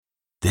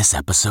This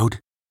episode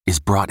is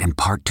brought in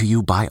part to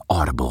you by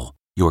Audible,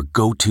 your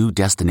go-to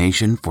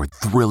destination for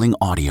thrilling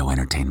audio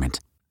entertainment.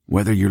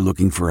 Whether you're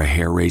looking for a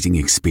hair-raising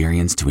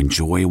experience to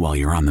enjoy while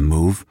you're on the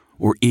move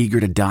or eager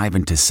to dive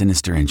into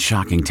sinister and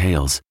shocking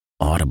tales,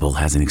 Audible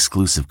has an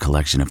exclusive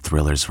collection of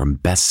thrillers from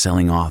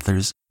best-selling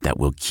authors that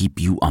will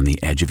keep you on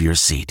the edge of your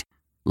seat.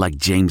 Like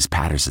James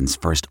Patterson's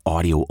first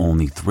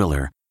audio-only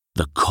thriller,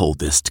 The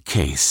Coldest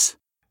Case.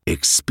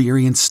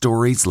 Experience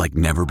stories like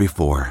never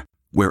before,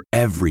 where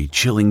every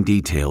chilling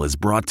detail is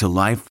brought to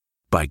life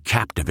by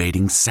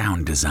captivating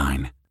sound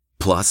design.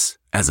 Plus,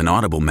 as an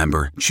Audible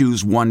member,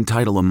 choose one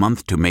title a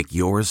month to make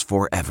yours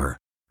forever.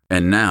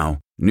 And now,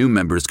 new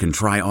members can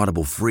try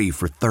Audible free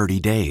for 30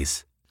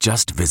 days.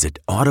 Just visit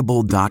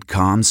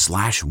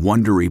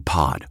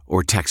audible.com/WonderyPod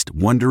or text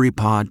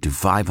WonderyPod to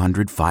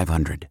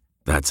 500-500.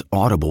 That's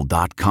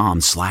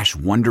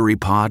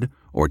audible.com/WonderyPod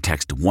or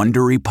text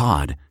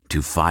WonderyPod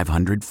to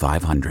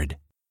 500-500.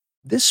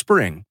 This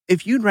spring,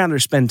 if you'd rather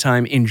spend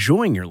time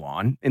enjoying your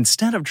lawn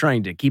instead of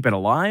trying to keep it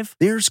alive,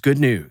 there's good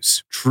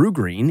news.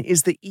 TruGreen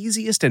is the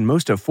easiest and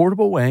most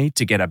affordable way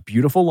to get a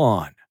beautiful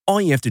lawn. All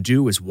you have to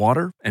do is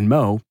water and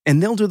mow,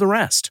 and they'll do the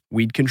rest.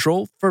 Weed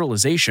control,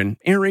 fertilization,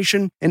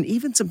 aeration, and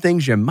even some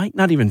things you might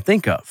not even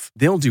think of.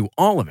 They'll do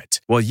all of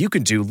it, while you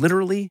can do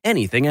literally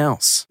anything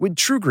else. With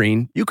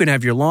TruGreen, you can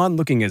have your lawn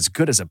looking as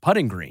good as a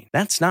putting green.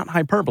 That's not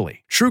hyperbole.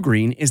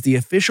 TruGreen is the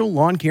official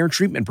lawn care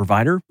treatment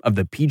provider of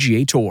the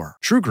PGA Tour.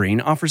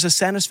 TruGreen offers a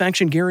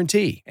satisfaction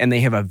guarantee, and they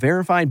have a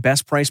verified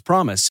best price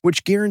promise,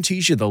 which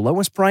guarantees you the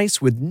lowest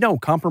price with no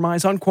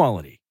compromise on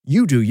quality.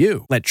 You do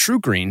you. Let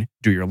TruGreen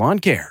do your lawn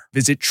care.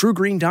 Visit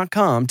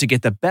TruGreen.com to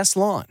get the best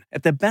lawn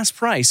at the best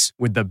price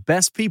with the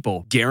best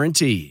people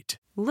guaranteed.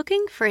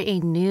 Looking for a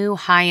new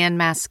high-end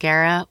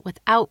mascara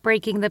without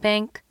breaking the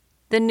bank?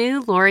 The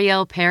new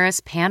L'Oreal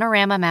Paris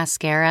Panorama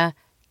Mascara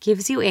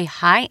gives you a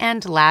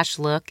high-end lash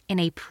look in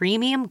a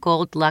premium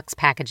gold luxe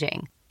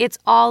packaging. It's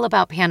all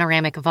about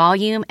panoramic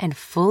volume and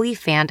fully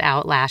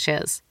fanned-out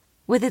lashes.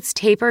 With its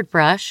tapered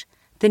brush,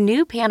 the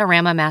new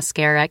Panorama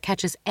Mascara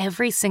catches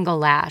every single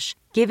lash,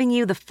 giving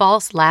you the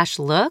false lash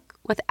look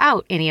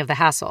without any of the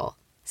hassle.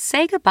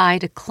 Say goodbye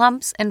to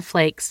clumps and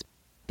flakes,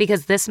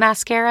 because this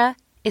mascara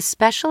is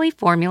specially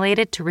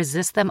formulated to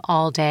resist them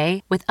all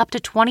day with up to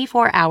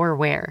 24-hour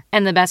wear.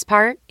 And the best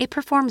part? It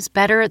performs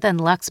better than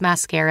Luxe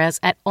mascaras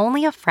at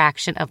only a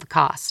fraction of the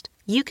cost.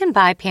 You can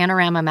buy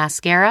Panorama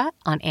Mascara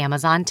on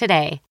Amazon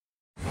today.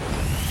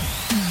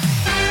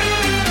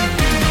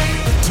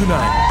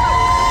 Tonight,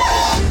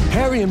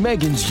 Harry and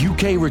Meghan's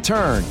UK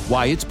return,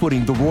 why it's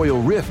putting the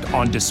royal rift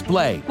on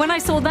display. When I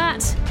saw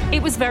that,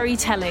 it was very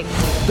telling.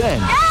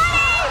 Then,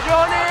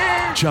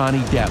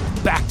 Johnny Depp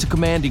back to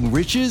commanding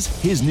riches,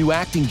 his new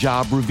acting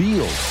job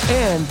revealed.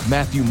 And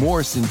Matthew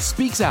Morrison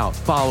speaks out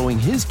following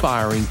his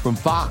firing from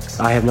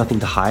Fox. I have nothing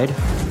to hide.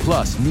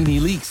 Plus,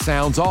 Nene Leakes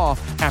sounds off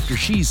after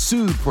she's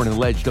sued for an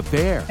alleged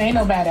affair. Ain't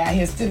nobody out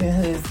here stealing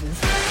husbands.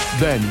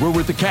 Then we're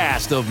with the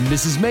cast of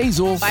Mrs.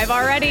 Maisel. I've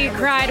already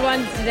cried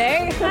once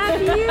today. Have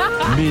you?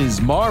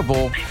 Ms.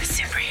 Marvel. I'm a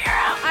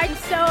superhero. I'm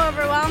so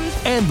overwhelmed.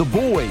 And The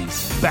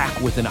Boys, back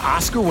with an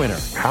Oscar winner.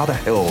 How the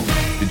hell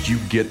did you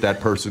get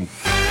that person?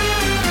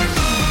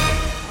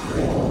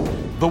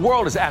 The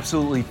world is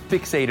absolutely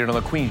fixated on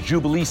the Queen's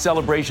Jubilee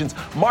celebrations,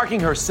 marking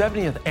her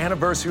 70th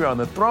anniversary on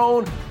the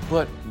throne.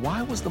 But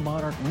why was the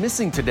monarch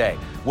missing today?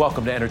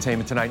 Welcome to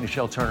Entertainment Tonight.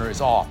 Nichelle Turner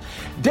is off.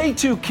 Day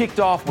 2 kicked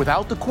off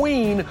without the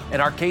Queen,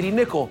 and our Katie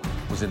Nichol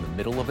was in the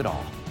middle of it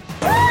all.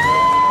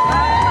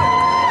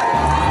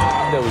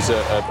 There was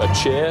a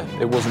cheer.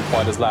 It wasn't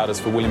quite as loud as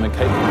for William and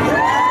Kate.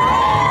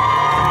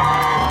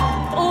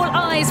 All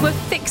eyes were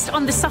fixed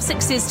on the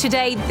Sussexes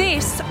today.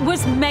 This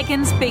was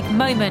Meghan's big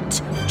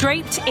moment.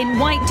 Draped in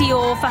white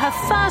Dior for her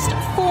first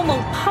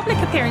formal public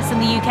appearance in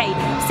the UK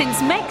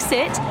since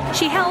Megxit,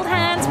 she held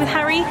hands with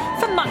Harry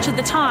for much of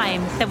the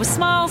time. There were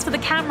smiles for the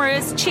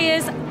cameras,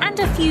 cheers, and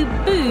a few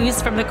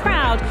boos from the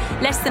crowd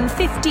less than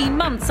 15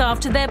 months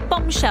after their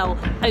bombshell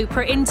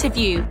Oprah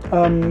interview.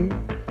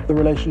 The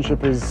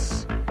relationship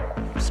is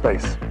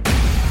space.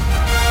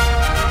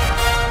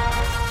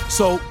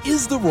 So,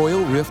 is the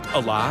royal rift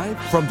alive?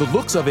 From the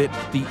looks of it,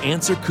 the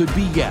answer could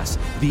be yes.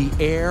 The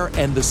heir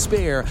and the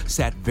spare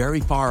sat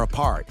very far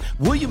apart.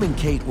 William and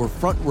Kate were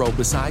front row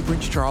beside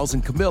Prince Charles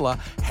and Camilla.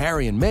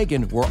 Harry and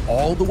Meghan were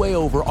all the way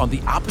over on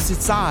the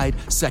opposite side,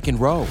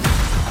 second row.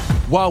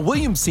 While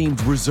William seemed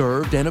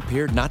reserved and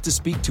appeared not to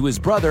speak to his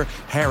brother,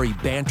 Harry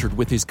bantered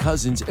with his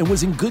cousins and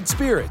was in good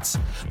spirits.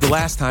 The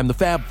last time the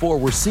Fab Four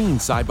were seen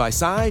side by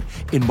side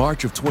in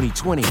March of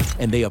 2020,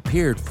 and they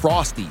appeared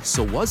frosty.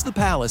 So was the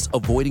palace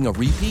avoiding a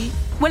repeat?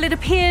 Well, it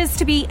appears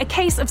to be a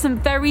case of some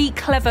very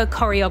clever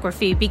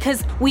choreography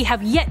because we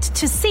have yet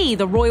to see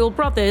the royal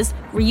brothers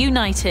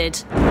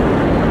reunited.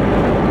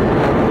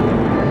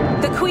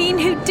 The Queen,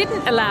 who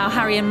didn't allow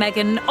Harry and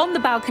Meghan on the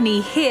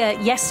balcony here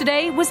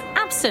yesterday, was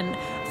absent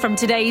From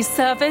today's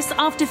service,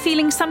 after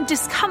feeling some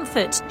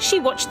discomfort, she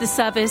watched the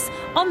service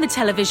on the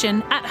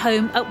television at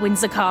home at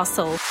Windsor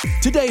Castle.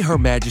 Today, Her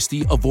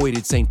Majesty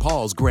avoided St.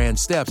 Paul's grand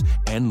steps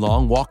and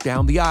long walk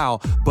down the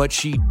aisle, but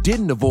she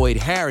didn't avoid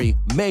Harry,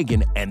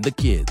 Meghan, and the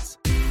kids.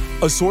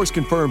 A source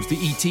confirms to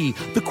ET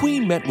the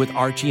Queen met with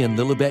Archie and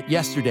Lilibet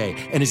yesterday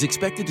and is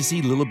expected to see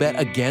Lilibet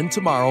again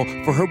tomorrow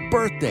for her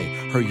birthday.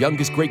 Her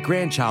youngest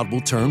great-grandchild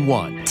will turn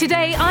 1.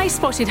 Today, I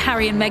spotted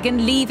Harry and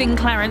Meghan leaving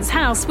Clarence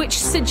House, which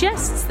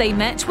suggests they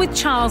met with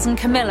Charles and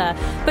Camilla,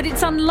 but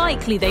it's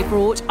unlikely they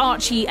brought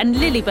Archie and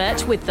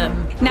Lilibet with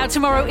them. Now,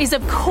 tomorrow is,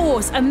 of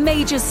course, a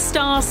major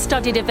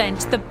star-studded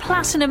event, the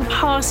Platinum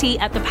Party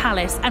at the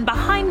Palace, and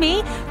behind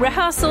me,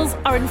 rehearsals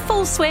are in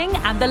full swing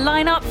and the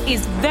lineup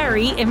is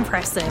very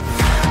impressive.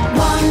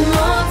 One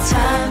more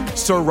time.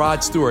 Sir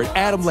Rod Stewart,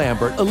 Adam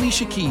Lambert,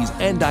 Alicia Keys,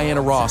 and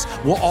Diana Ross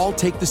will all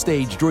take the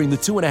stage during the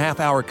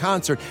 2.5-hour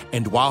concert.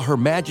 And while Her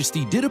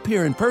Majesty did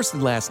appear in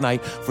person last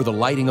night for the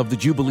lighting of the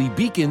Jubilee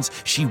beacons,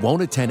 she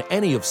won't attend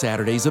any of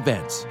Saturday's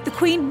events. The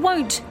Queen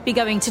won't be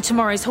going to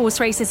tomorrow's horse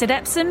races at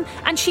Epsom,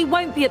 and she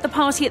won't be at the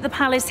party at the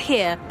Palace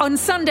here. On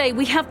Sunday,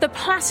 we have the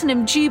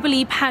Platinum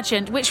Jubilee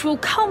pageant, which will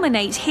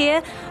culminate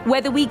here.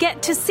 Whether we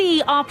get to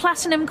see our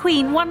Platinum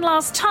Queen one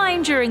last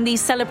time during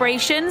these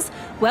celebrations,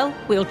 well,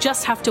 we'll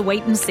just have to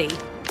wait and see.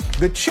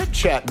 The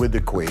chit-chat with the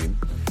Queen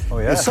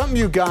is something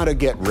you gotta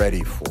get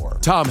ready for.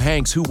 Tom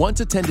Hanks, who once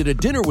attended a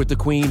dinner with the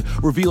Queen,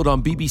 revealed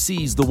on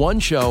BBC's The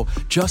One Show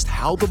just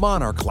how the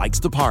monarch likes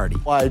to party.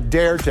 I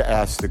dared to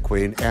ask the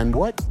Queen, and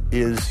what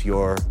is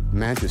your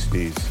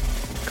Majesty's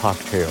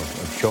cocktail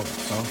of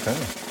choice?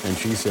 Okay. And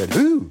she said,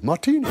 ooh,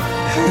 martini.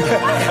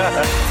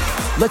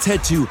 Let's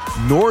head to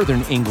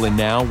Northern England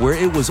now, where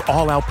it was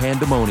all-out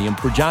pandemonium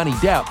for Johnny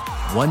Depp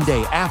one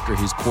day after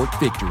his court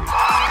victory.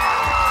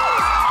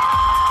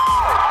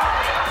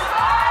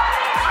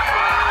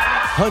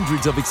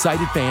 Hundreds of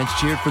excited fans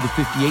cheered for the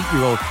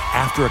 58-year-old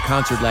after a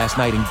concert last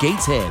night in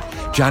Gateshead.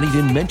 Johnny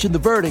didn't mention the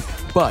verdict,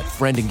 but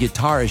friend and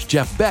guitarist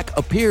Jeff Beck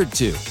appeared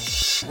to.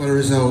 What a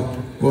result.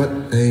 What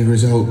a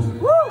result.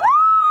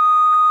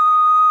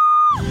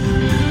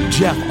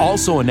 Jeff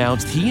also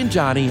announced he and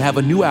Johnny have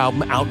a new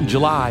album out in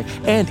July,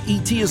 and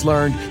E.T. has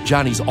learned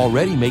Johnny's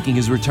already making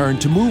his return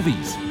to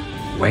movies.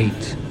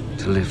 Wait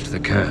to lift the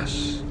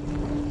curse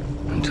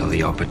until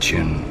the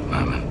opportune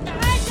moment.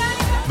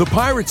 The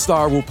pirate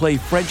star will play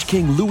French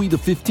King Louis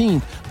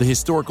XV. The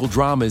historical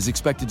drama is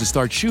expected to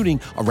start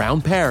shooting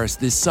around Paris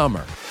this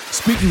summer.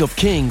 Speaking of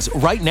kings,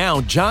 right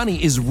now,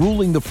 Johnny is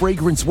ruling the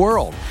fragrance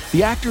world.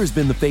 The actor has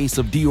been the face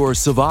of Dior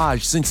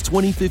Sauvage since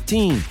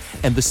 2015,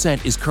 and the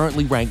scent is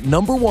currently ranked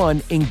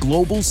 #1 in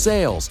global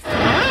sales.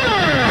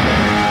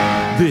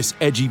 This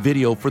edgy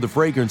video for the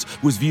fragrance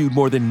was viewed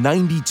more than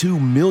 92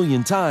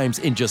 million times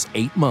in just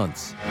 8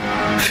 months.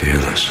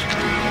 Fearless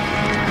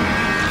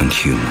and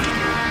human.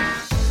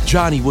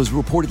 Johnny was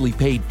reportedly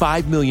paid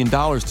 $5 million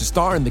to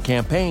star in the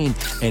campaign,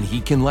 and he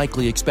can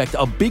likely expect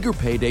a bigger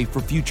payday for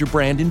future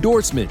brand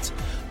endorsements.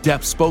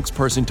 Depp's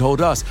spokesperson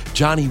told us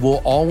Johnny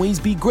will always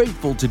be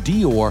grateful to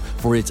Dior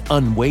for its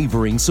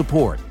unwavering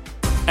support.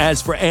 As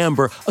for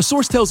Amber, a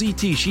source tells ET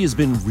she has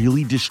been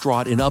really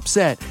distraught and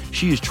upset.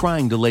 She is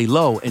trying to lay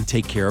low and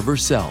take care of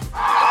herself.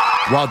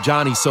 While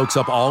Johnny soaks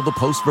up all the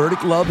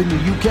post-verdict love in the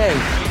UK,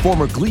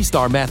 former Glee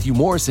star Matthew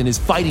Morrison is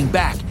fighting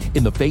back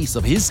in the face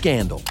of his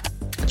scandal.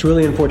 It's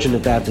really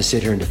unfortunate to have to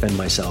sit here and defend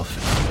myself.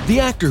 The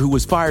actor, who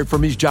was fired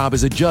from his job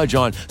as a judge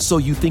on So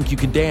You Think You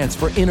Can Dance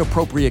for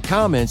inappropriate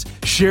comments,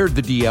 shared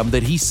the DM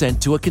that he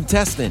sent to a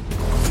contestant.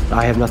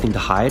 I have nothing to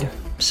hide,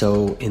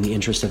 so in the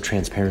interest of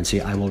transparency,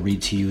 I will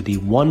read to you the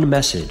one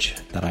message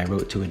that I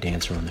wrote to a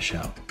dancer on the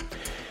show.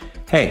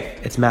 Hey,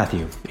 it's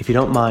Matthew. If you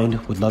don't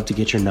mind, would love to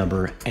get your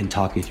number and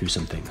talk you through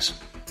some things.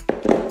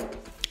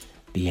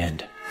 The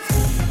end.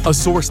 A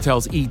source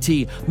tells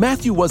ET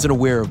Matthew wasn't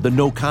aware of the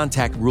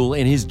no-contact rule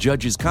in his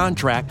judge's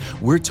contract.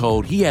 We're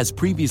told he has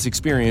previous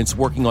experience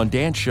working on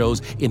dance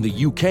shows in the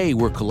UK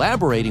where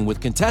collaborating with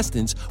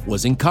contestants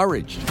was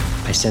encouraged.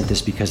 I sent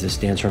this because this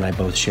dancer and I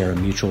both share a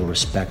mutual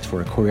respect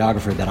for a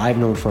choreographer that I've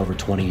known for over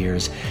 20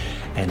 years,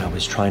 and I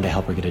was trying to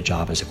help her get a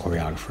job as a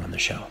choreographer on the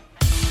show.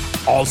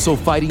 Also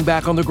fighting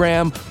back on the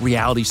gram,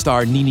 reality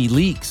star Nene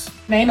Leakes.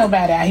 Ain't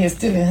nobody out here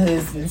stealing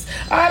husbands.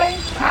 Are they?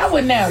 I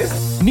would never.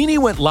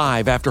 Nene went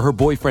live after her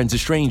boyfriend's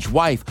estranged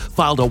wife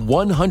filed a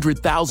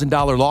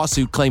 $100,000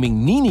 lawsuit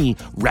claiming Nene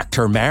wrecked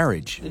her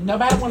marriage.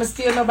 Nobody want to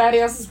steal nobody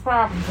else's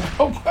problems.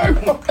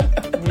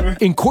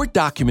 In court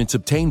documents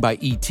obtained by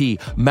ET,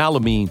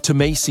 Malamine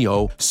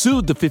Tomasio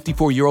sued the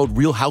 54-year-old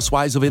Real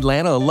Housewives of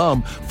Atlanta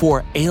alum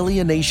for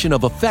alienation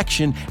of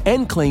affection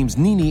and claims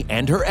Nene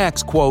and her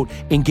ex, quote,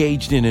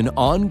 engaged in an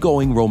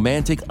ongoing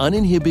romantic,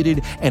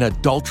 uninhibited, and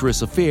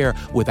adulterous affair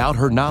without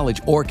her knowledge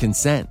or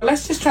consent.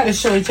 Let's just try to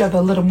show each other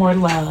a little more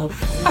love.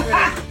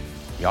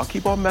 Y'all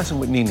keep on messing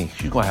with Nene.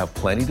 She's going to have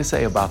plenty to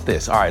say about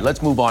this. All right,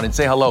 let's move on and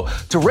say hello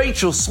to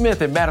Rachel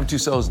Smith at Madame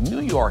Tussauds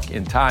New York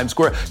in Times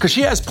Square, because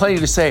she has plenty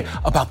to say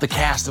about the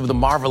cast of The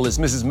Marvelous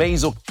Mrs.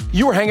 Maisel.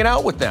 You were hanging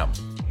out with them.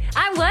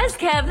 I was,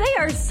 Kev. They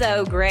are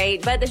so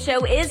great. But the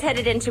show is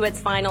headed into its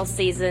final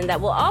season that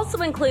will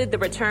also include the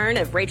return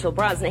of Rachel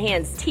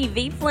Brosnahan's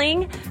TV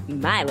fling,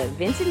 Milo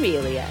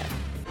Ventimiglia.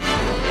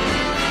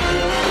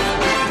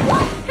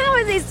 How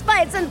is he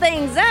spicing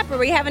things up? Are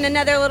we having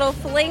another little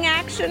fling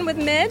action with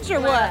Midge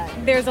or what?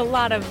 There's a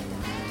lot of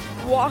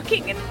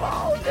walking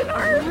involved in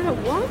our... A lot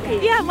of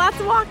walking? Yeah, lots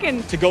of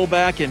walking. To go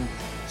back and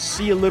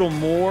see a little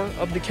more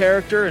of the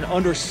character and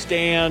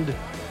understand,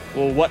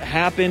 well, what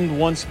happened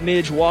once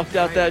Midge walked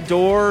out that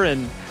door,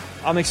 and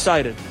I'm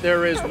excited.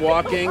 There is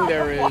walking,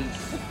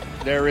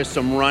 there is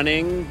some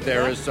running,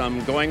 there is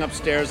some going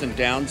upstairs and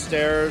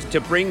downstairs. To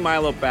bring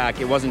Milo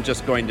back, it wasn't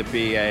just going to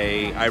be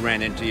I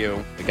ran into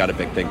you. We got a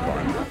big thing for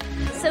him.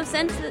 So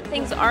since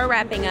things are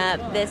wrapping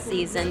up this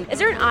season, is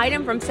there an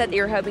item from set that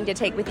you're hoping to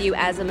take with you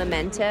as a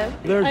memento?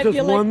 There's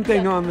just one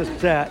thing on the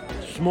set,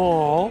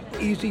 small,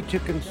 easy to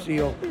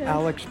conceal,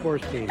 Alex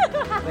Borstein.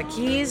 The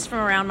keys from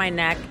around my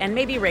neck, and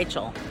maybe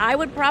Rachel. I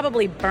would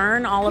probably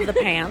burn all of the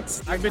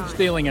pants. I've been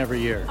stealing every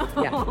year.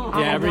 Yeah,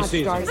 every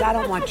season. I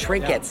don't want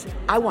trinkets.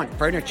 I want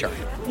furniture.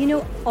 You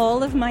know,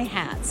 all of my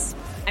hats.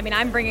 I mean,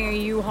 I'm bringing a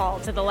U-Haul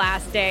to the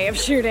last day of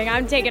shooting.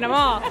 I'm taking them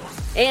all.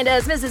 And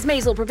as Mrs.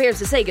 Maisel prepares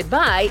to say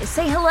goodbye,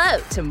 say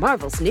hello to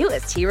Marvel's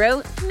newest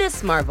hero,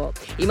 Miss Marvel.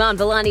 Iman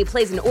Vellani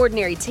plays an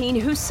ordinary teen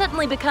who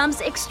suddenly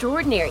becomes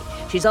extraordinary.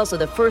 She's also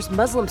the first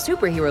Muslim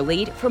superhero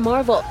lead for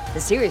Marvel.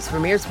 The series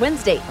premieres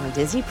Wednesday on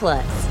Disney+.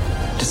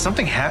 Did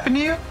something happen to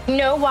you?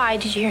 No, why?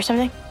 Did you hear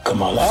something?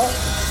 Kamala?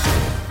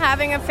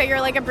 Having a figure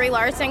like a Brie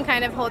Larson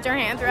kind of hold your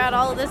hand throughout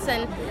all of this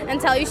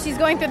and tell you she's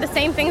going through the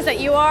same things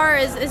that you are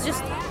is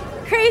just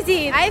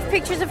crazy. I have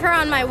pictures of her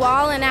on my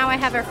wall, and now I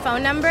have her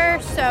phone number,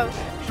 so...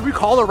 Should we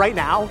call her right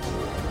now?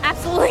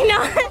 Absolutely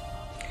not.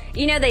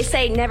 You know, they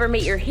say never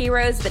meet your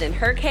heroes, but in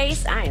her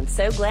case, I am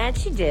so glad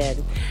she did.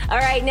 All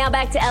right, now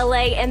back to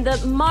LA and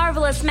the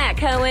marvelous Matt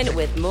Cohen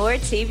with more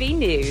TV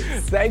news.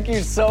 Thank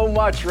you so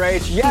much,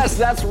 Rach. Yes,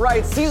 that's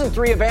right. Season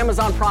 3 of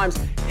Amazon Prime's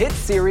hit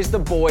series, The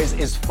Boys,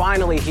 is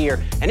finally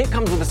here, and it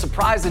comes with a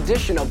surprise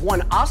edition of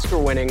one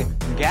Oscar-winning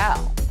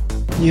gal.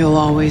 You'll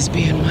always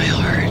be in my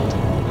heart.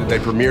 They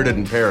premiered it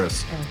in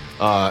Paris,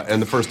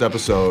 and the first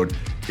episode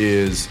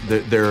is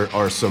there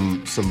are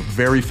some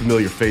very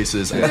familiar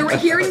faces. We were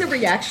hearing the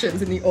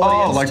reactions in the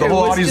audience. Oh, like the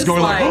whole audience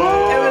going like,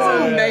 oh! It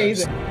was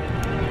amazing.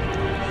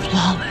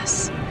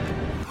 Flawless.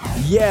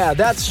 Yeah,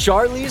 that's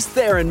Charlize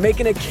Theron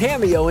making a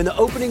cameo in the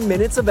opening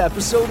minutes of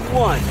episode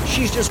 1.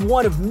 She's just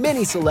one of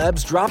many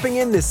celebs dropping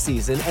in this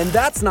season, and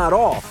that's not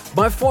all.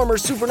 My former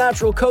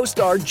Supernatural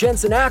co-star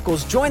Jensen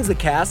Ackles joins the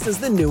cast as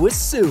the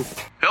newest Soup.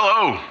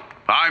 Hello.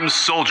 I'm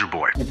Soldier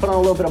Boy. You put on a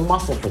little bit of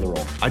muscle for the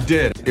role. I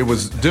did. It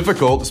was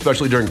difficult,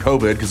 especially during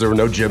COVID, because there were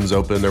no gyms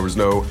open. There was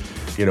no,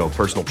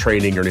 personal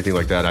training or anything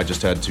like that. I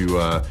just had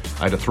to,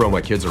 throw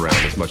my kids around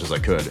as much as I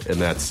could,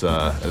 and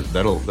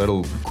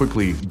that'll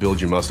quickly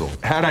build you muscle.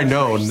 Had I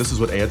known, this is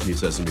what Anthony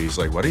says to me. He's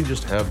like, why don't you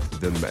just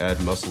have them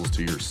add muscles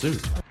to your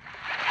suit?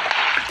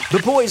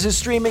 The Boys is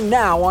streaming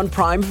now on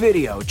Prime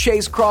Video.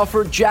 Chase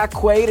Crawford, Jack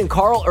Quaid, and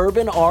Carl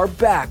Urban are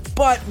back,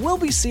 but we'll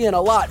be seeing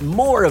a lot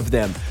more of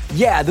them.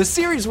 Yeah, the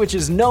series, which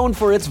is known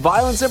for its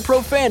violence and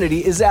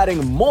profanity, is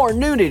adding more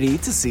nudity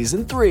to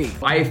Season 3.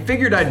 I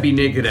figured I'd be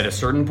naked at a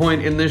certain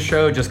point in this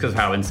show just because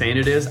how insane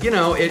it is.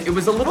 It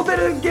was a little bit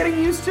of getting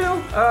used to,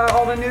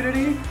 all the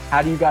nudity.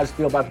 How do you guys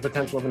feel about the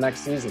potential of the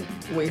next season?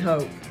 We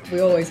hope. We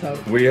always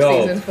hope. We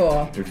hope. Season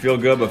 4. We feel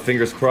good, but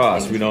fingers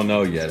crossed. We don't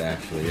know yet,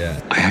 actually, yeah.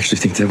 I actually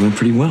think that went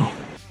pretty well.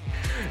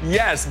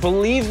 Yes,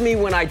 believe me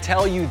when I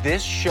tell you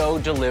this show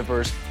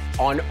delivers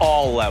on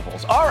all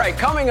levels. All right,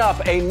 coming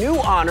up, a new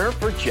honor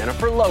for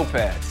Jennifer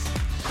Lopez.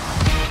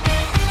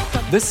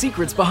 The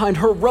secrets behind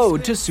her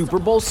road to Super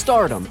Bowl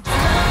stardom.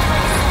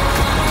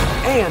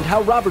 And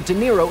how Robert De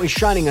Niro is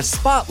shining a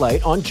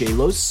spotlight on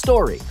J-Lo's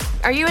story.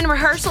 Are you in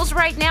rehearsals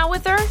right now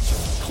with her?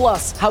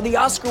 Plus, how the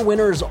Oscar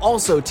winner is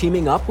also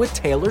teaming up with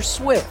Taylor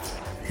Swift.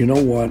 You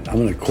know what? I'm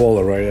going to call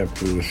her right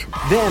after this.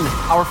 Then,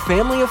 our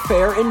family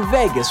affair in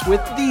Vegas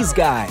with these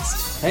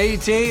guys. Hey,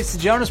 T, it's the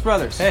Jonas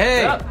Brothers.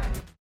 Hey. What's up?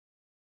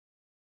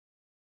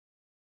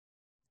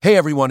 Hey,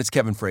 everyone, it's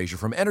Kevin Frazier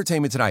from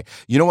Entertainment Tonight.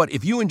 You know what?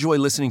 If you enjoy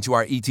listening to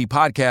our ET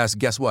podcast,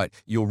 guess what?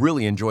 You'll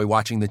really enjoy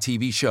watching the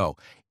TV show.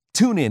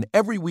 Tune in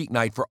every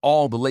weeknight for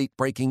all the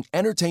late-breaking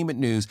entertainment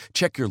news.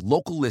 Check your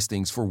local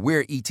listings for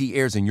where ET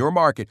airs in your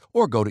market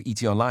or go to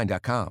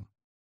etonline.com.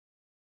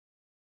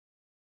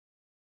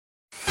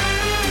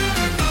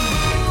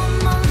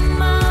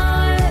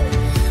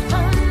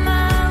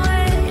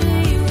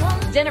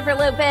 Jennifer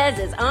Lopez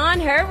is on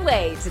her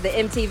way to the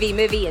MTV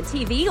Movie and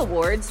TV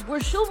Awards,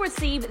 where she'll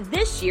receive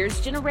this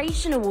year's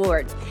Generation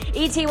Award.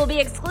 ET will be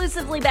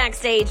exclusively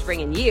backstage,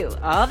 bringing you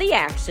all the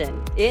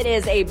action. It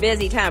is a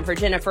busy time for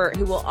Jennifer,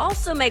 who will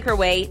also make her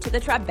way to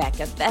the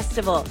Tribeca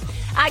Festival.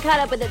 I caught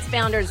up with its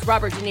founders,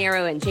 Robert De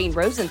Niro and Jane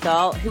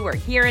Rosenthal, who are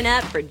gearing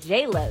up for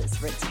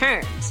J-Lo's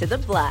return to the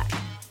block.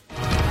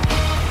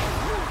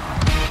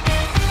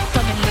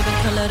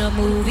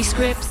 Movie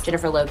scripts.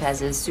 Jennifer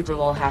Lopez's Super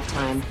Bowl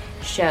halftime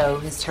show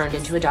has turned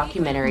into a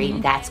documentary.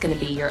 That's going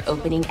to be your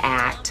opening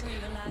act.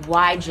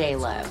 Why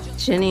J-Lo?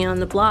 Jenny on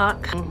the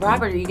block.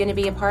 Robert, are you going to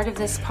be a part of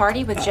this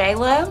party with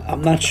J-Lo?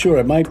 I'm not sure.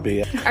 It might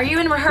be. Are you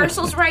in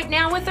rehearsals right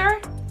now with her?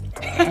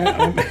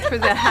 For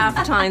the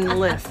halftime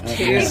lift.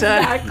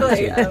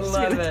 Exactly. I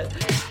love it.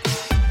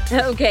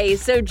 Okay,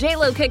 so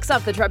J-Lo kicks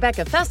off the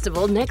Tribeca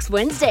Festival next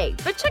Wednesday.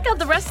 But check out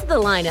the rest of the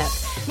lineup.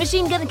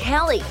 Machine Gun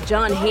Kelly,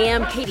 John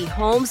Hamm, Katie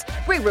Holmes,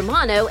 Ray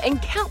Romano,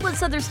 and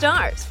countless other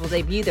stars will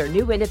debut their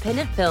new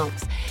independent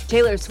films.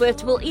 Taylor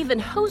Swift will even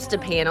host a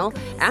panel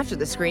after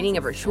the screening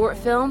of her short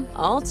film,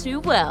 All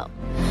Too Well.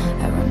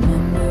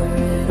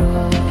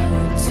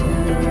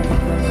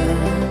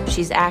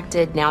 She's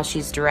acted, now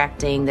she's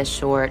directing this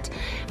short.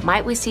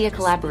 Might we see a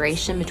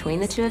collaboration between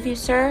the two of you,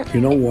 sir?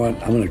 You know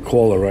what? I'm going to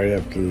call her right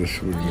after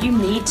this. You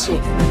need to.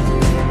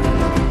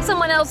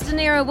 Someone else De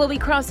Niro will be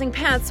crossing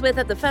paths with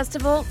at the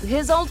festival,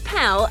 his old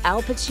pal,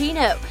 Al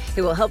Pacino,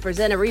 who will help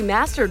present a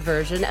remastered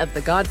version of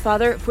The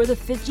Godfather for the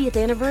 50th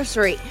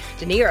anniversary.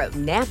 De Niro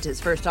nabbed his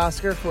first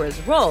Oscar for his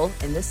role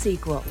in the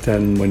sequel.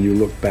 Then when you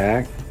look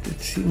back, it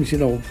seems,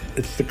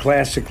 it's the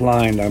classic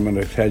line I'm going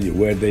to tell you,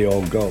 where'd they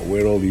all go?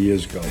 Where'd all the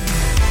years go?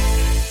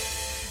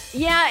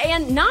 Yeah,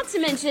 and not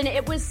to mention,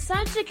 it was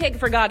such a kick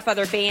for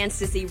Godfather fans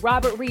to see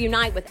Robert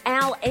reunite with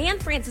Al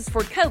and Francis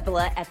Ford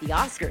Coppola at the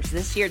Oscars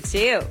this year,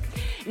 too.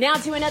 Now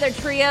to another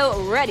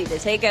trio ready to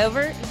take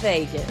over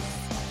Vegas.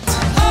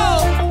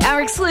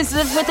 Our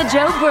exclusive with the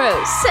Joe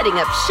Bros, setting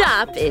up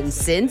shop in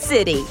Sin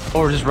City.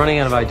 We're just running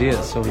out of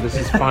ideas, so this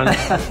is fun.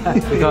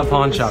 We got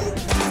pawn shop.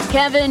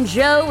 Kevin,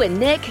 Joe, and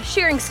Nick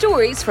sharing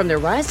stories from their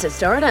rise to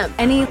stardom.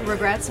 Any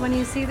regrets when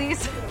you see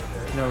these?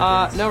 No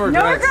regrets. No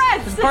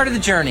regrets! It's part of the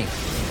journey.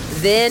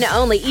 Then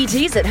only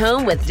ET's at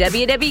home with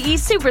WWE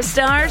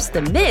superstars,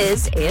 The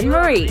Miz and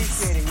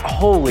Maurice.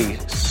 Holy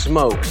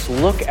smokes,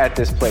 look at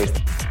this place.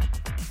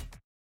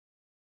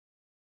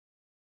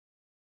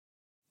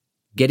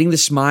 Getting the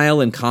smile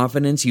and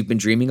confidence you've been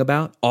dreaming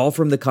about, all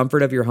from the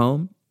comfort of your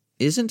home,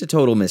 isn't a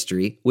total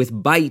mystery with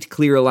Byte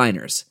clear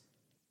aligners.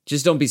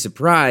 Just don't be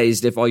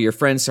surprised if all your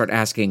friends start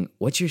asking,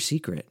 "What's your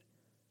secret?"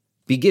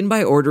 Begin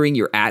by ordering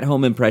your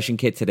at-home impression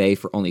kit today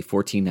for only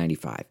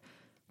 $14.95.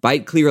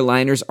 Byte clear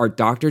aligners are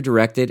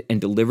doctor-directed and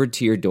delivered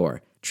to your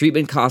door.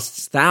 Treatment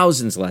costs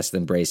thousands less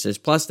than braces,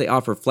 plus they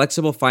offer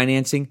flexible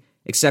financing,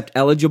 accept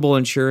eligible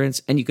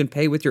insurance, and you can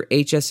pay with your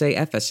HSA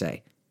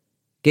FSA.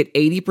 Get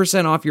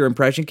 80% off your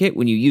impression kit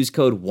when you use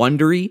code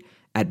WONDERY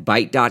at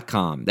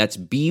Byte.com. That's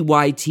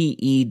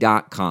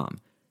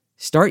BYTE.com.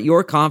 Start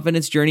your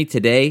confidence journey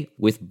today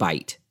with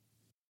Byte.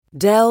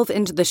 Delve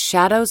into the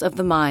shadows of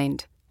the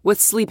mind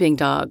with Sleeping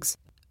Dogs,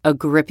 a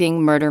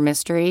gripping murder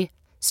mystery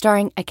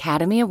starring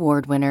Academy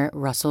Award winner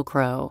Russell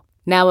Crowe.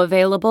 Now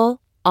available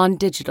on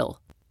digital.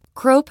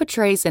 Crowe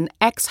portrays an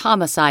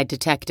ex-homicide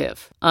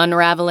detective,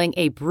 unraveling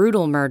a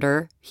brutal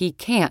murder he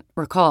can't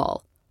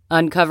recall.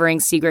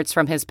 Uncovering secrets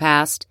from his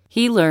past,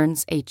 he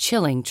learns a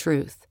chilling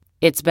truth.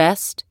 It's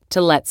best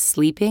to let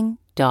sleeping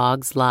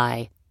dogs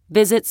lie.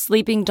 Visit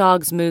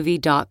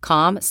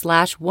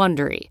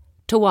sleepingdogsmovie.com/Wondery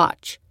to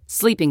watch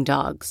Sleeping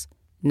Dogs,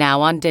 now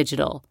on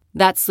digital.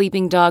 That's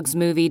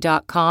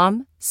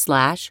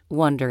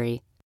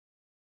sleepingdogsmovie.com/Wondery.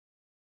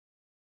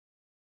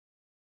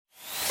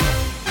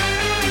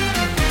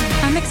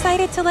 I'm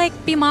excited to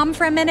be mom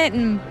for a minute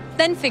and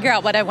then figure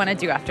out what I want to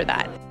do after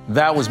that.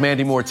 That was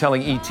Mandy Moore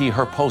telling E.T.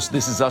 her post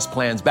This Is Us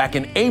plans back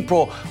in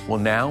April. Well,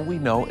 now we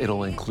know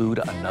it'll include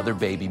another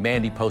baby.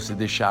 Mandy posted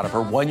this shot of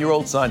her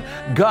 1-year-old son,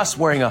 Gus,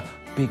 wearing a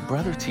Big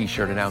Brother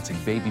t-shirt announcing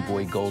baby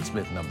boy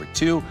Goldsmith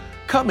 #2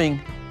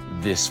 coming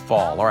this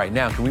fall. All right,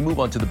 now can we move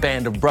on to the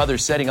band of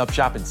brothers setting up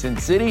shop in Sin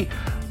City?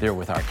 They're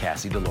with our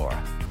Cassie DeLaura.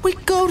 We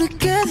go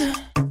together.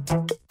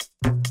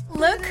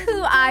 Look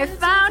who I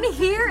found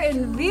here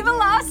in Viva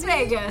Las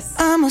Vegas.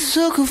 I'm a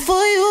sucker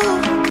for you.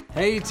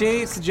 Hey, E.T.,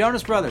 it's the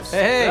Jonas Brothers.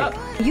 Hey.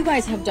 You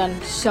guys have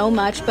done so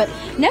much, but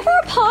never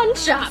a pawn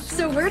shop.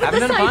 So where did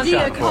this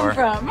idea come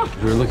from?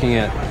 We were looking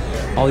at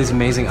all these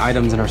amazing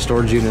items in our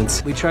storage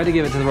units. We tried to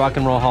give it to the Rock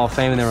and Roll Hall of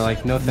Fame, and they were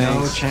like, no thanks.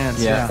 No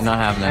chance. Yeah, not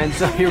having it. And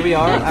so here we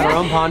are at our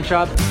own pawn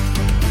shop.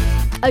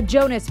 A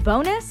Jonas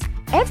bonus?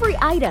 Every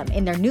item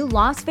in their new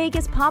Las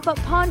Vegas pop-up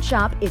pawn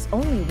shop is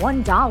only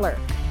 $1.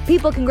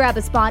 People can grab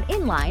a spot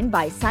in line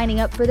by signing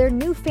up for their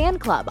new fan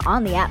club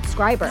on the app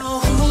Scriber.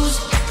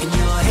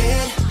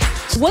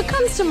 What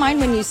comes to mind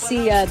when you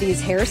see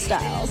these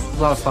hairstyles?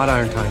 A lot of flat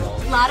iron time.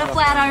 A lot of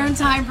flat iron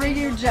time for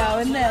you, Joe,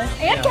 and this.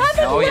 And Yeah.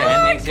 Kevin, Oh,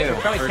 yeah, and look! me too.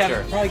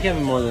 Probably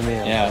Kevin more than me.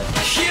 Hear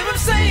him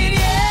saying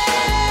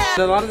yeah.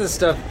 A lot of this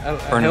stuff, I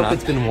Burning hope up.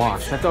 it's been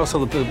washed. I hope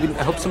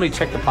somebody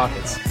checked the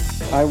pockets.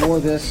 I wore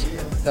this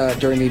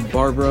during the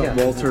Barbara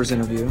Walters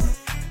interview.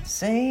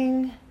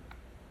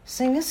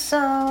 Sing a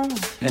song.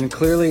 And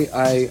clearly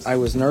I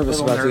was nervous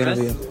A little about nervous?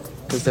 the interview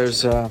because there's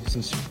some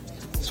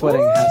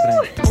sweating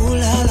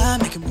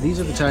happening. These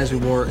are the ties we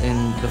wore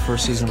in the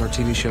first season of our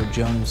TV show,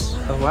 Jones.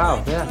 Oh,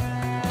 wow, yeah.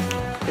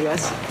 Hey,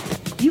 guys.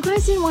 You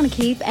guys didn't want to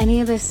keep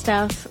any of this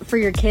stuff for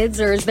your kids,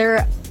 or is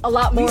there a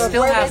lot more of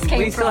where this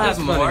came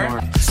from?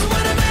 more.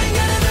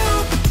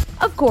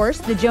 Of course,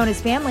 the Jonas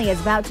family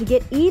is about to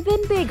get even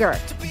bigger.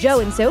 Joe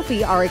and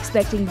Sophie are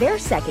expecting their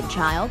second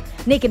child.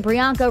 Nick and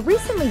Priyanka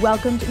recently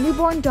welcomed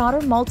newborn daughter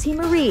Malti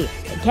Marie.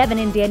 And Kevin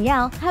and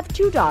Danielle have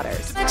 2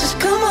 daughters. Just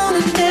come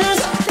on and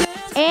dance.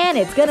 And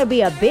it's gonna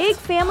be a big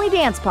family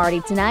dance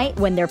party tonight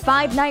when their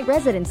 5-night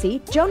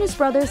residency, Jonas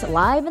Brothers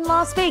Live in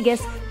Las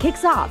Vegas,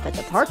 kicks off at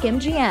the Park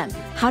MGM.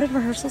 How did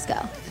rehearsals go?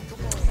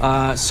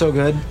 So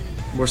good.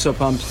 We're so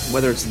pumped,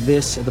 whether it's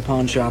this at the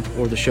pawn shop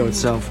or the show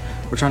itself.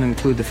 We're trying to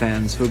include the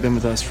fans who have been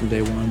with us from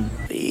day one.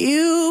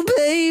 You,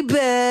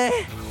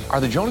 baby. Are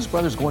the Jonas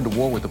Brothers going to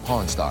war with the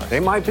Pawn Stars? They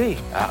might be.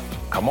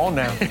 Come on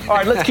now. All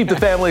right, let's keep the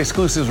family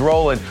exclusives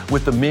rolling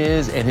with The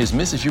Miz and his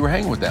missus. You were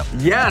hanging with them.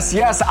 Yes.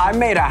 I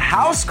made a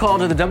house call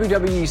to the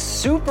WWE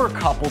super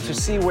couple to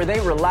see where they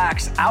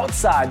relax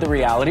outside the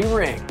reality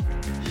ring.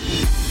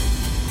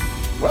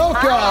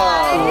 Welcome.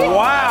 Hi.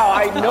 Wow,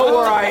 I know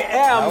where I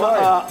am.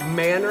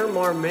 Manor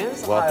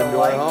Marmiz. Welcome to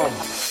our home.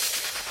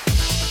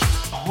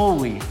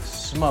 Holy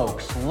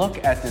smokes,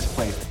 look at this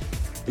place.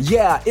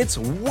 Yeah, it's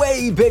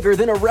way bigger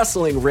than a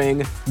wrestling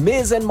ring.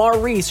 Miz and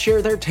Maurice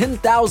share their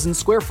 10,000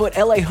 square foot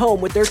LA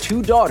home with their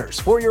 2 daughters,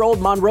 4-year-old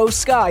Monroe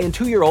Sky and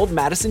 2-year-old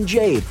Madison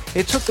Jade.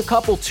 It took the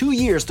couple 2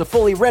 years to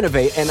fully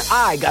renovate, and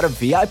I got a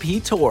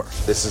VIP tour.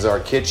 This is our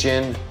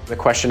kitchen. The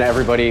question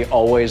everybody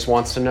always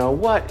wants to know,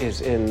 what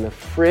is in the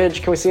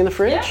fridge? Can we see in the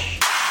fridge? Yeah.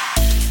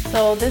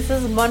 So this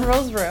is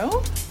Monroe's room.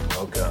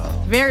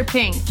 Welcome. Very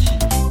pink.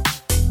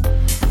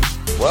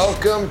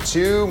 Welcome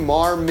to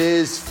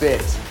Marmiz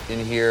Fit. In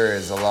here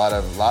is a lot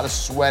of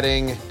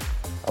sweating,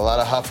 a lot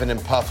of huffing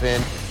and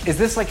puffing. Is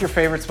this like your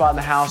favorite spot in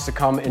the house to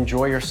come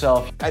enjoy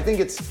yourself? I think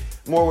it's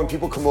more when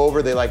people come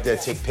over, they like to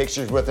take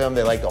pictures with them,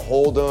 they like to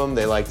hold them,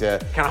 they like to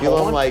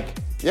feel them like,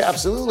 yeah,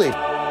 absolutely.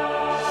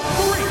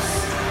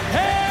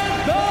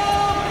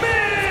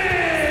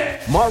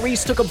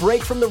 Maurice took a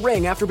break from the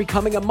ring after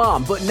becoming a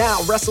mom, but now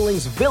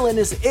wrestling's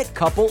villainous it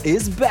couple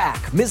is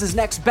back. Miz's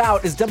next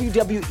bout is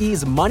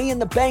WWE's Money in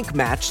the Bank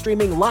match,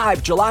 streaming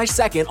live July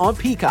 2nd on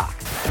Peacock.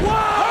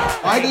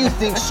 Why do you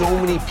think so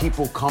many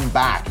people come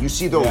back? You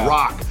see The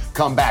Rock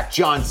come back,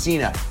 John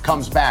Cena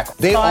comes back.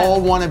 They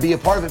all want to be a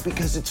part of it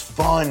because it's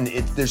fun.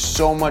 There's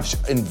so much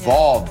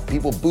involved.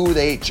 People boo who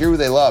they hate, cheer who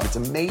they love. It's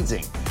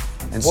amazing.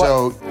 And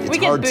so it's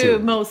hard to. We can boo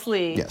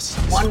mostly. Yes,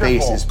 this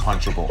face is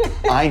punchable.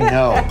 I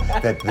know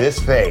that this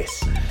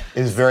face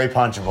is very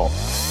punchable.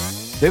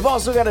 They've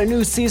also got a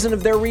new season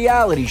of their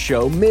reality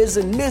show, Miz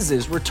and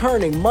Mrs.,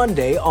 returning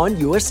Monday on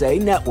USA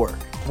Network.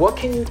 What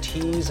can you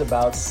tease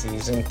about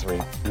season 3?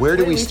 Where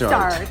do we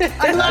start?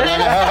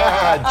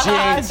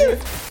 Jinx.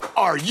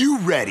 Are you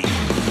ready?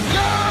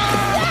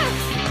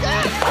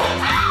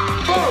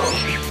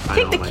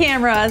 Take the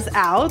cameras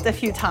out a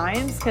few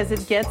times because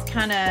it gets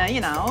kind of,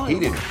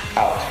 Heated.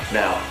 Out.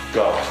 Now.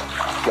 Go.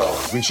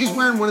 When she's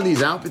wearing one of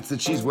these outfits that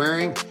she's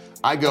wearing,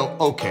 I go,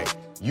 okay,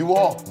 you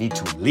all need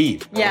to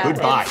leave. Yeah,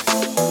 goodbye.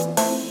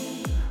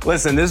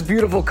 Listen, this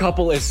beautiful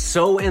couple is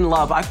so in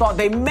love. I thought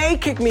they may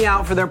kick me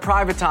out for their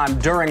private time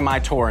during my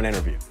tour and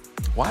interview.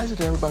 Why is it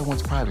that everybody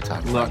wants private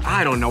time? Look,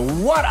 I don't know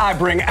what I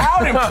bring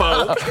out in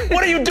folks.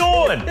 What are you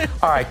doing?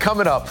 All right,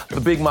 coming up,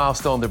 the big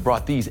milestone that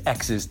brought these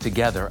exes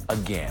together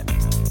again.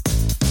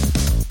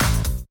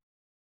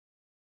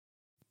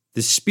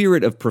 The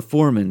spirit of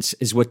performance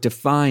is what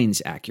defines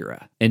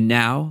Acura, and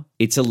now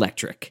it's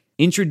electric.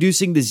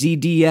 Introducing the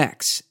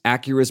ZDX,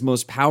 Acura's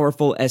most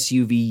powerful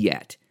SUV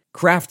yet.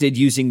 Crafted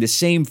using the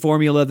same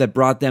formula that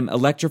brought them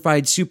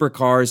electrified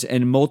supercars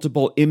and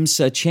multiple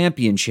IMSA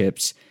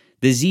championships,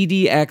 the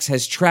ZDX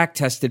has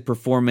track-tested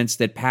performance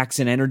that packs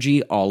an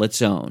energy all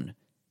its own.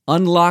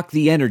 Unlock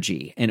the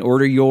energy and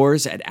order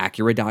yours at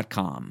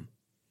Acura.com.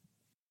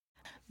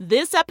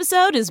 This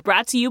episode is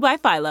brought to you by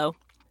Philo.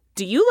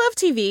 Do you love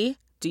TV?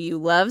 Do you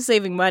love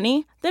saving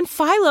money? Then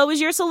Philo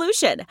is your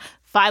solution.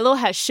 Philo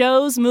has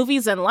shows,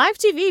 movies, and live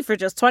TV for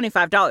just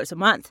 $25 a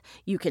month.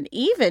 You can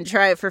even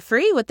try it for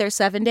free with their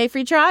 7-day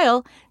free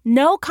trial.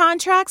 No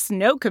contracts,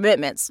 no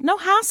commitments, no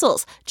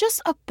hassles.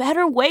 Just a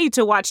better way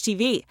to watch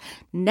TV.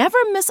 Never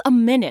miss a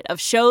minute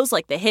of shows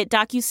like the hit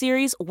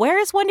docuseries Where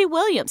is Wendy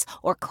Williams?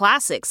 Or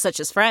classics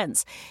such as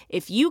Friends.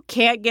 If you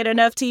can't get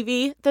enough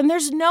TV, then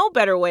there's no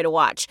better way to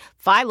watch.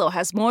 Philo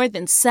has more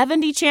than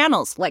 70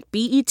 channels like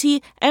BET,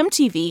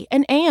 MTV,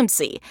 and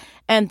AMC.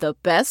 And the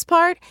best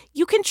part?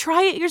 You can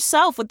try it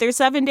yourself with their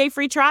 7-day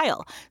free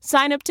trial.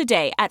 Sign up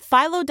today at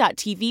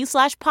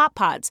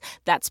philo.tv/poppods.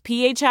 That's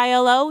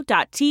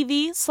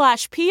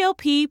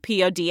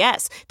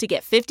philo.tv/POPPODS to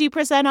get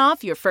 50%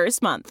 off your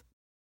first month.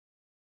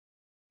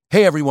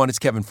 Hey everyone, it's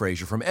Kevin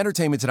Frazier from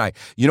Entertainment Tonight.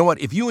 You know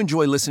what? If you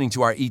enjoy listening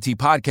to our ET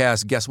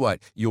podcast, guess what?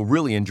 You'll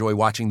really enjoy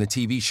watching the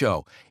TV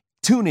show.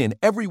 Tune in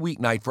every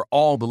weeknight for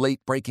all the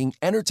late-breaking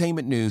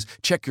entertainment news.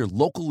 Check your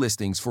local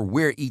listings for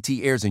where ET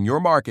airs in your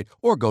market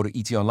or go to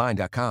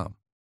etonline.com.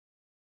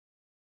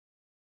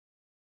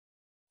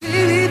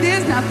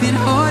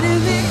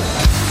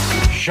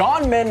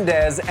 Shawn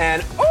Mendes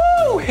and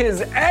Woo!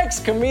 His ex,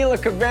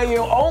 Camila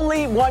Cabello,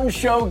 only one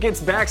show gets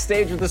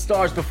backstage with the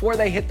stars before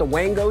they hit the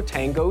Wango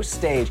Tango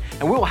stage.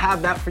 And we will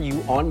have that for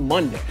you on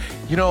Monday.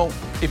 You know,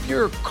 if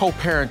you're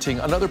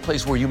co-parenting, another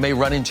place where you may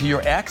run into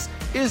your ex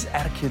is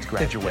at a kid's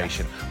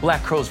graduation.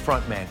 Black Crowes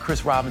frontman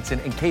Chris Robinson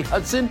and Kate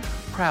Hudson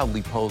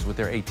proudly posed with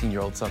their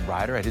 18-year-old son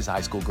Ryder at his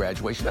high school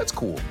graduation. That's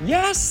cool.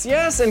 Yes,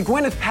 and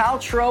Gwyneth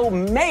Paltrow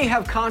may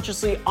have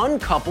consciously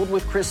uncoupled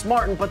with Chris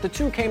Martin, but the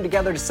two came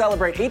together to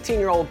celebrate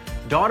 18-year-old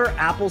daughter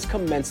Apple's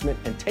commencement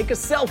and take a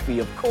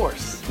selfie, of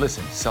course.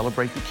 Listen,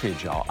 celebrate the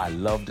kids, y'all. I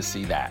love to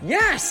see that.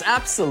 Yes,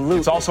 absolutely.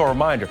 It's also a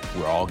reminder,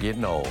 we're all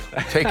getting old.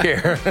 Take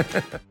care.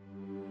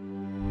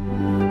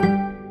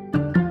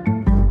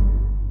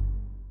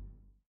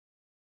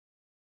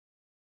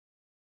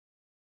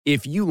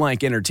 If you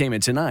like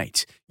Entertainment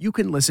Tonight, you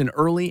can listen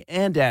early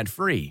and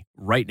ad-free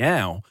right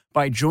now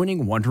by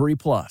joining Wondery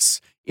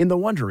Plus in the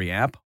Wondery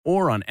app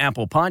or on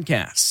Apple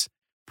Podcasts.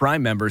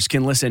 Prime members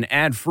can listen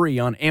ad-free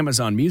on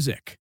Amazon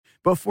Music.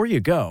 Before you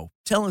go,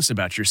 tell us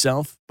about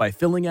yourself by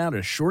filling out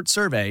a short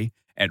survey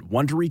at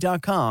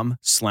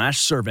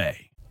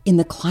Wondery.com/survey. In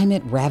the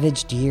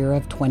climate-ravaged year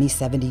of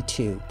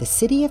 2072, the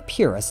city of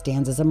Pura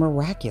stands as a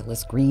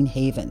miraculous green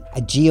haven,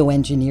 a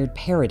geoengineered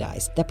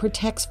paradise that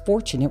protects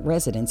fortunate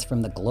residents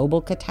from the global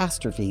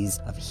catastrophes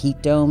of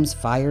heat domes,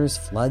 fires,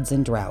 floods,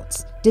 and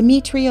droughts.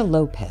 Demetria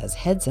Lopez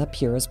heads up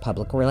Pura's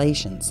public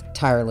relations,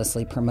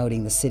 tirelessly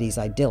promoting the city's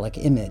idyllic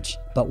image.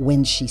 But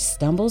when she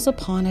stumbles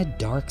upon a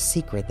dark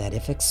secret that,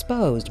 if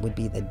exposed, would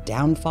be the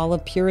downfall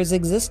of Pura's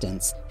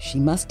existence, she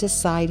must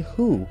decide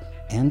who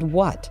and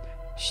what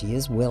she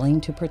is willing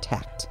to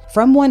protect.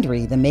 From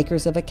Wondery, the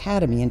makers of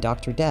Academy and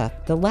Dr. Death,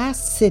 The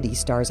Last City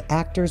stars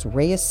actors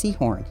Reyes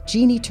Sehorn,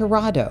 Jeannie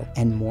Torrado,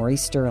 and Maury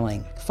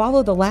Sterling.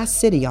 Follow The Last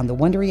City on the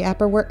Wondery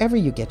app or wherever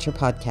you get your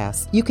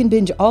podcasts. You can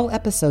binge all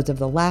episodes of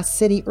The Last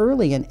City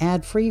early and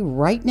ad-free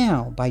right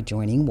now by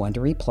joining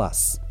Wondery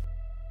Plus.